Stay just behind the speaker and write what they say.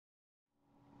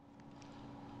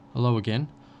Hello again.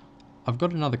 I've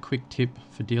got another quick tip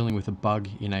for dealing with a bug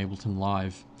in Ableton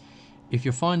Live. If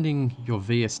you're finding your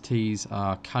VSTs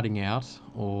are cutting out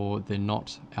or they're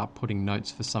not outputting notes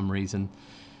for some reason,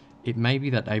 it may be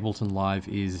that Ableton Live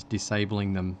is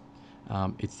disabling them.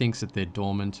 It thinks that they're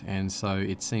dormant, and so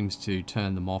it seems to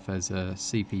turn them off as a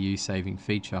CPU saving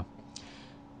feature.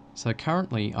 So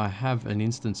currently I have an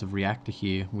instance of Reaktor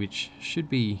here which should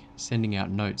be sending out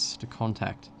notes to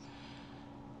contact.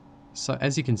 So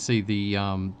as you can see, the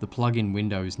plugin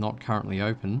window is not currently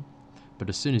open, but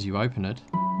as soon as you open it,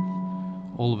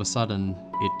 all of a sudden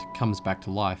it comes back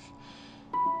to life.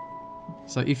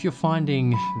 So if you're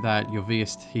finding that your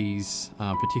VST's,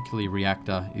 particularly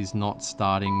Reaktor, is not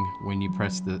starting when you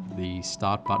press the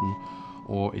start button,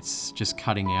 or it's just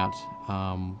cutting out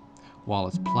while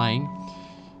it's playing,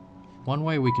 one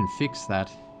way we can fix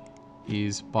that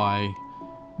is by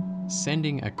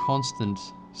sending a constant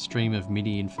stream of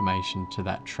MIDI information to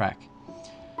that track.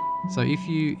 So if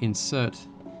you insert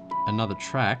another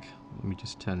track, let me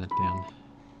just turn that down.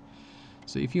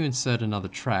 So if you insert another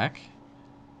track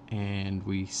and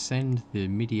we send the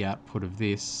MIDI output of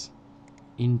this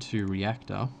into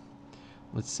Reaktor,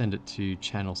 let's send it to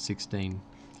channel 16,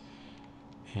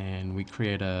 and we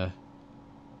create a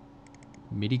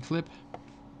MIDI clip.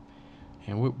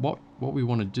 And what we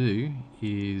want to do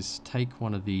is take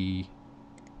one of the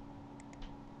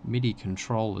MIDI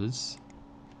controllers,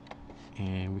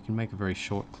 and we can make a very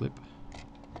short clip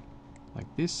like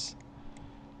this,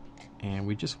 and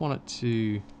we just want it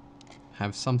to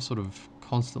have some sort of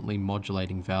constantly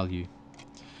modulating value.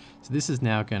 So this is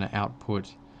now going to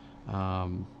output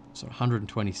so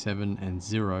 127 and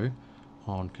 0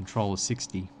 on controller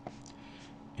 60.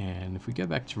 And if we go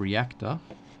back to Reaktor,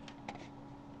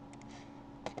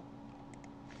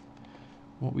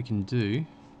 what we can do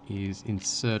is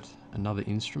insert another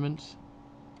instrument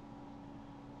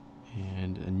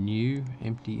and a new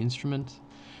empty instrument,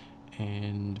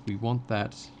 and we want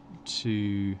that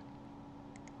to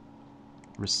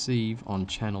receive on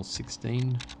channel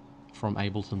 16 from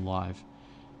Ableton Live.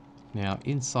 Now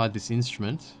inside this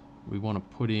instrument we want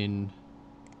to put in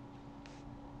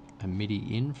a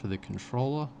MIDI in for the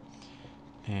controller,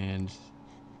 and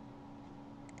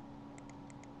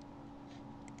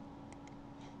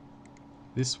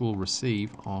this will receive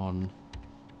on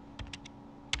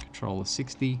controller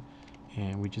 60,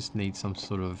 and we just need some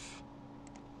sort of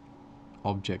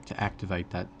object to activate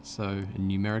that. So a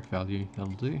numeric value,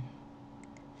 that'll do.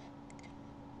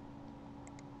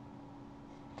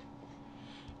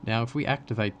 Now if we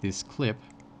activate this clip,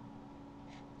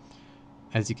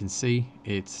 as you can see,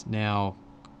 it's now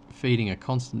feeding a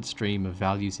constant stream of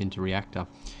values into Reaktor.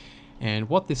 And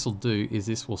what this will do is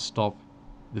this will stop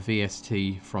the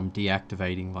VST from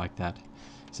deactivating like that.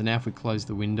 So now if we close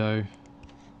the window,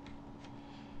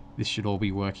 this should all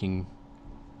be working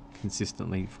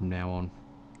consistently from now on.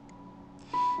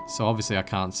 So obviously I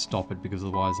can't stop it because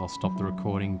otherwise I'll stop the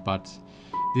recording, but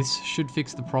this should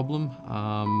fix the problem.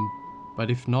 But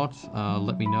if not,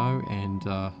 let me know, and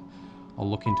I'll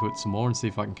look into it some more and see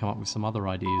if I can come up with some other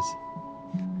ideas.